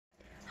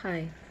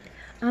Hi,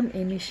 I'm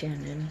Amy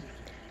Shannon.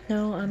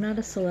 No, I'm not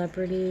a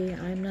celebrity.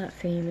 I'm not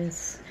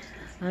famous.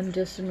 I'm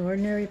just an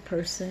ordinary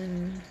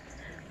person,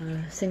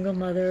 a single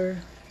mother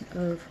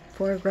of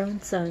 4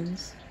 grown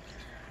sons.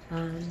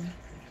 Um,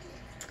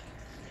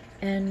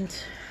 and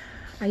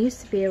I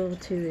used to be able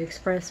to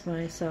express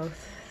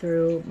myself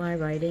through my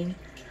writing,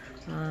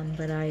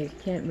 but I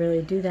can't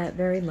really do that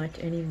very much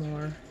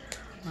anymore.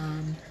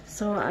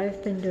 So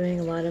I've been doing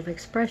a lot of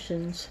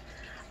expressions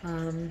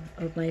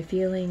of my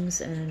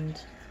feelings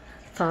and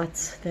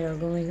thoughts that are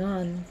going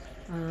on,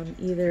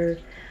 either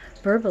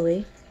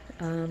verbally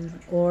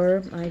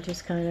or I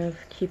just kind of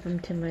keep them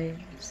to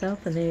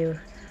myself and they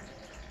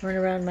run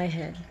around my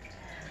head.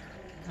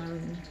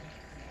 Um,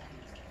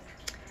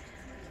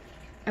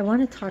 I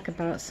want to talk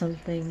about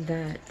something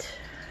that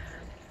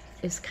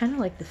is kind of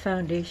like the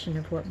foundation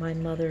of what my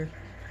mother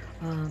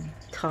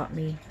taught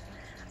me.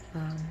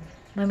 Um,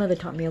 my mother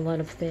taught me a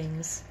lot of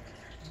things,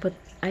 but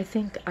I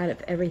think out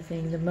of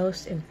everything, the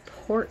most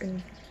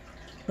important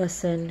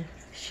lesson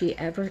she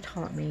ever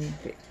taught me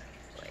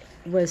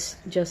was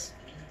just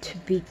to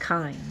be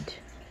kind.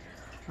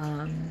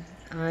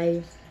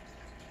 I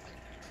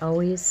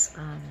always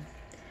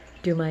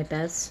do my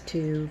best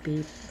to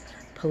be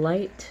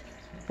polite,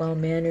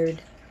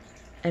 well-mannered,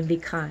 and be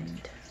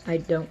kind. I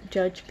don't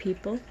judge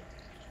people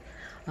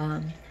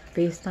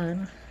based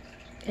on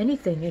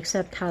anything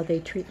except how they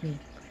treat me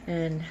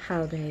and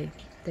how they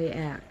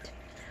act.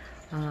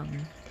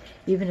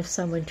 Even if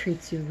someone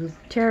treats you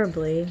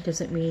terribly,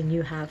 doesn't mean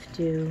you have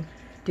to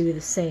do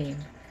the same.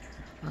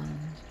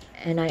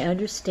 And I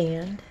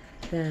understand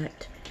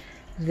that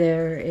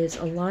there is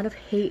a lot of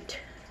hate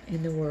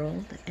in the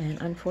world,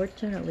 and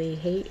unfortunately,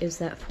 hate is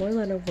that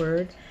 4-letter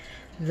word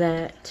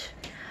that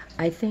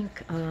I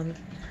think,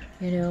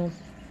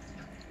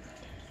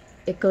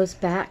 it goes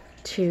back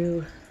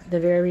to the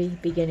very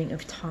beginning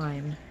of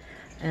time.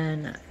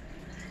 And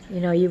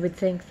you would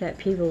think that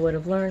people would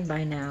have learned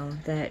by now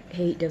that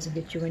hate doesn't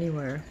get you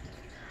anywhere.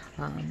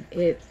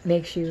 It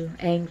makes you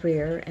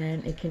angrier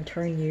and it can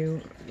turn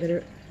you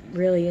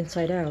really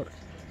inside out.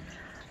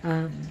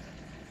 I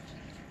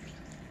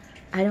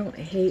don't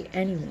hate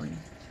anyone.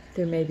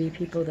 There may be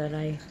people that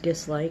I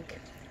dislike,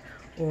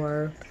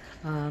 or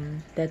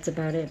that's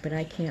about it, but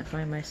I can't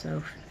find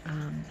myself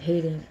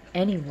hating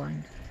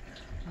anyone.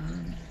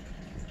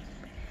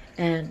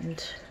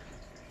 And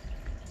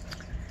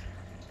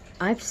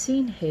I've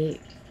seen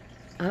hate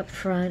up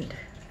front,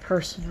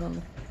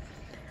 personal,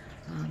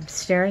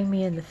 staring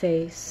me in the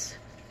face,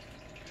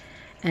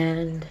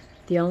 and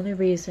the only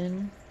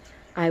reason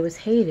I was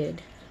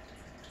hated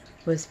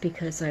was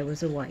because I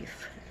was a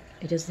wife.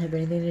 It doesn't have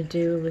anything to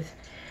do with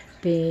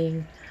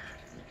being,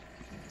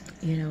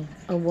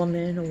 a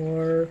woman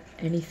or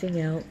anything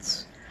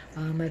else.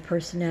 My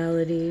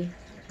personality,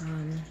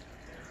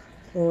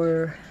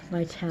 or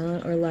my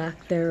talent or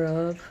lack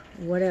thereof,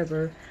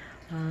 whatever.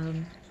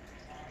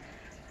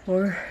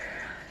 Or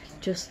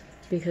just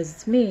because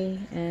it's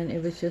me, and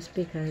it was just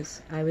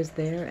because I was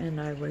there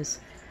and I was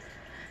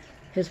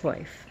his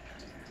wife.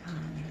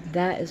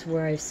 That is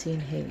where I've seen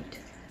hate.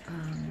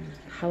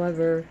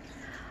 However,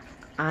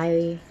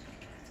 I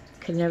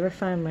could never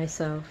find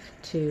myself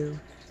to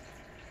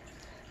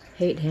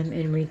hate him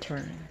in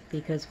return,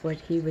 because what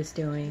he was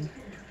doing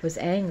was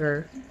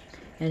anger,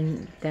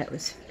 and that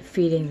was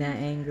feeding that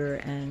anger,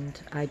 and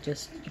I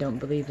just don't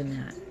believe in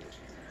that.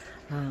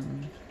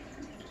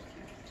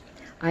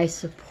 I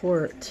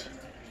support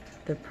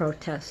the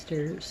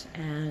protesters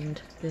and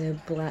the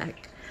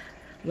Black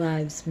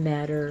Lives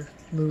Matter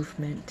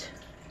movement.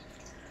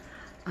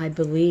 I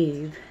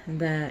believe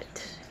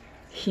that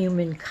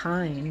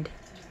humankind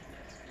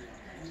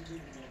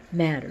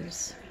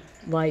matters.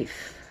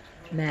 Life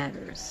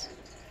matters.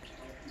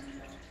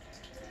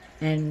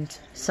 And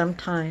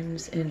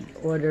sometimes in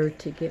order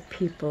to get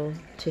people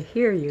to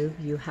hear you,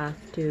 you have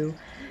to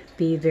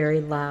be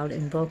very loud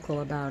and vocal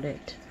about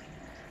it.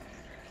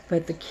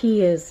 But the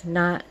key is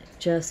not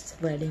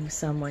just letting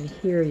someone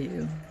hear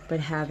you, but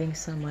having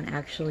someone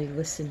actually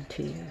listen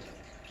to you.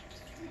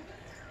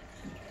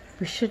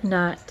 We should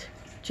not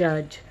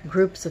judge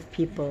groups of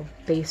people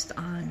based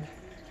on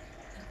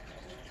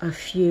a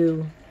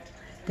few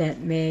that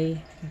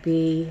may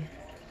be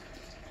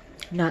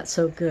not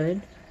so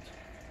good.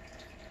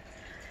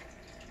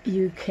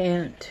 You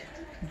can't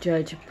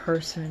judge a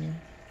person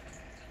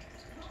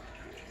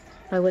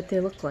by what they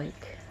look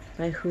like,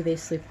 by who they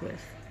sleep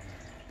with,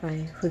 by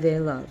who they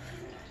love.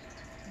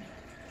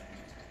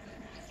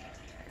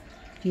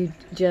 You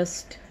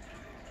just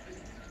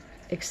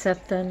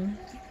accept them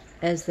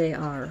as they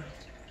are.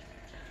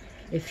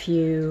 If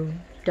you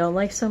don't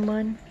like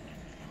someone,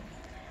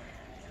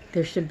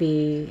 there should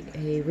be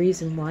a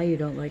reason why you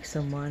don't like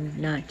someone,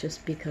 not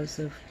just because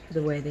of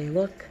the way they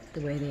look,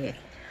 the way they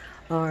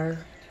are,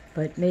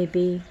 but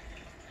maybe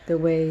the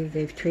way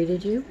they've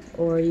treated you,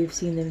 or you've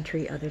seen them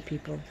treat other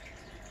people.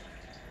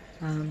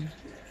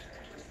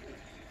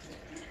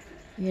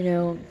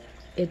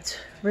 It's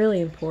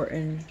really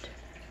important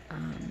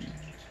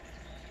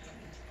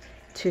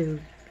to,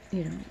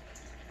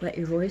 let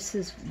your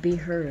voices be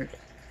heard.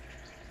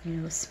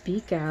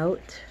 speak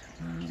out,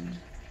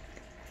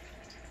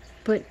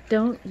 but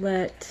don't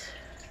let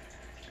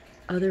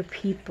other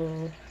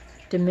people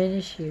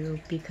diminish you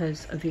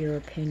because of your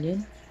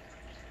opinion.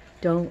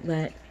 Don't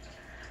let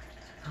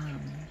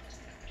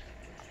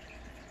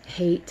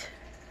hate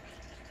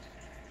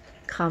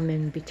come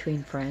in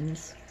between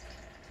friends.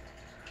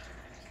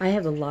 I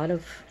have a lot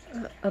of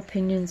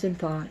opinions and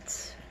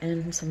thoughts,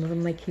 and some of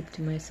them I keep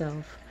to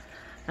myself.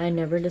 I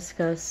never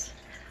discuss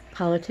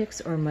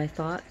politics or my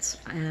thoughts,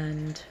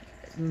 and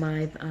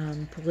my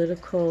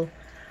political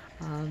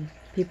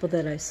people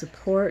that I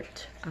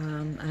support,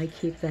 I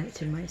keep that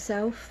to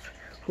myself.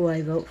 Who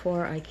I vote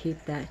for, I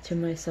keep that to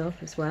myself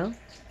as well.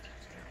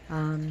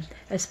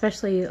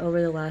 Especially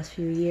over the last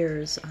few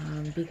years,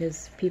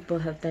 because people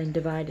have been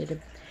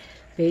divided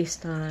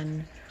based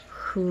on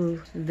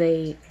who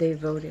they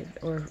voted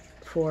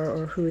for,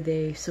 or who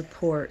they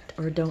support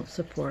or don't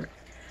support,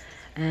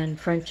 and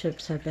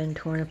friendships have been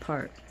torn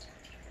apart.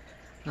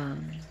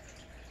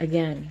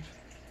 Again,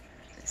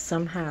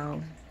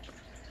 somehow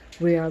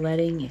we are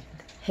letting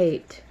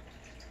hate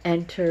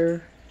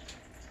enter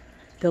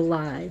the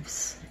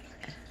lives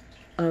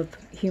of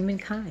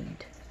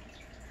humankind.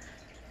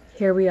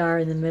 Here we are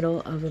in the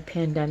middle of a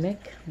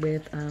pandemic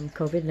with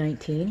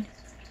COVID-19,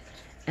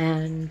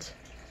 and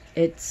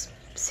it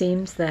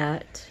seems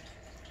that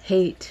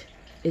hate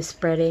is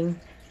spreading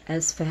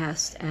as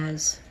fast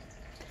as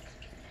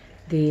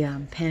the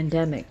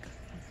pandemic,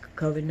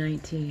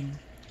 COVID-19,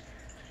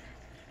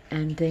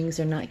 and things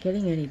are not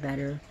getting any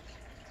better.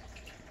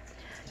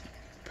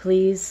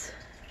 Please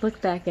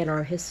look back at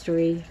our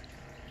history,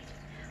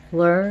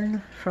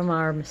 learn from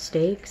our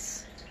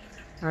mistakes,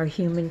 our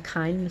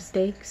humankind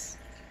mistakes,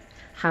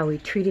 how we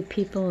treated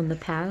people in the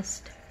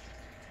past,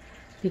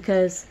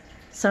 because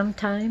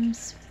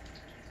sometimes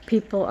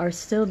people are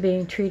still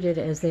being treated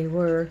as they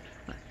were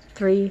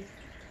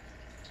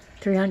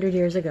 300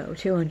 years ago,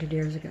 200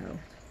 years ago,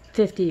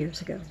 50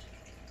 years ago.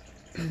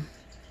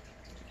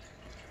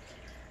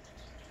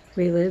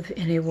 We live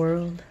in a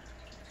world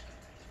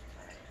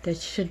that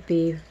should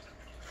be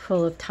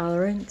full of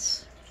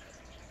tolerance,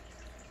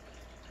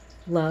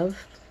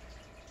 love,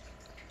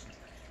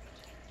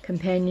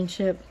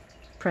 companionship,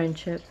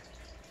 friendship,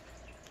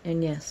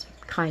 and yes,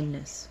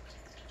 kindness.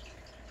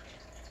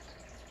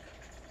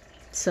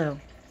 So,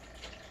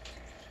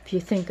 if you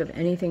think of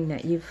anything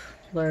that you've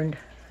learned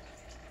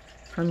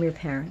from your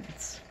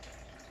parents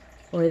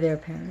or their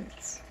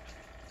parents,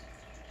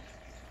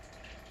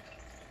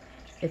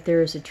 if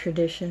there is a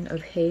tradition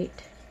of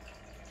hate,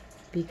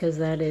 because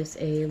that is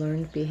a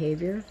learned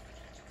behavior,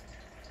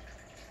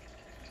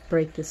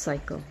 break the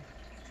cycle.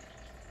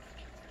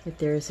 If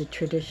there is a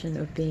tradition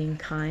of being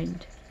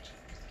kind,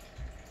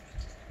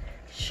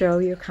 show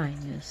your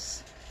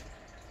kindness,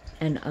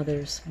 and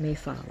others may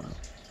follow.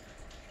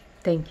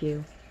 Thank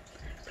you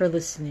for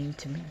listening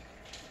to me.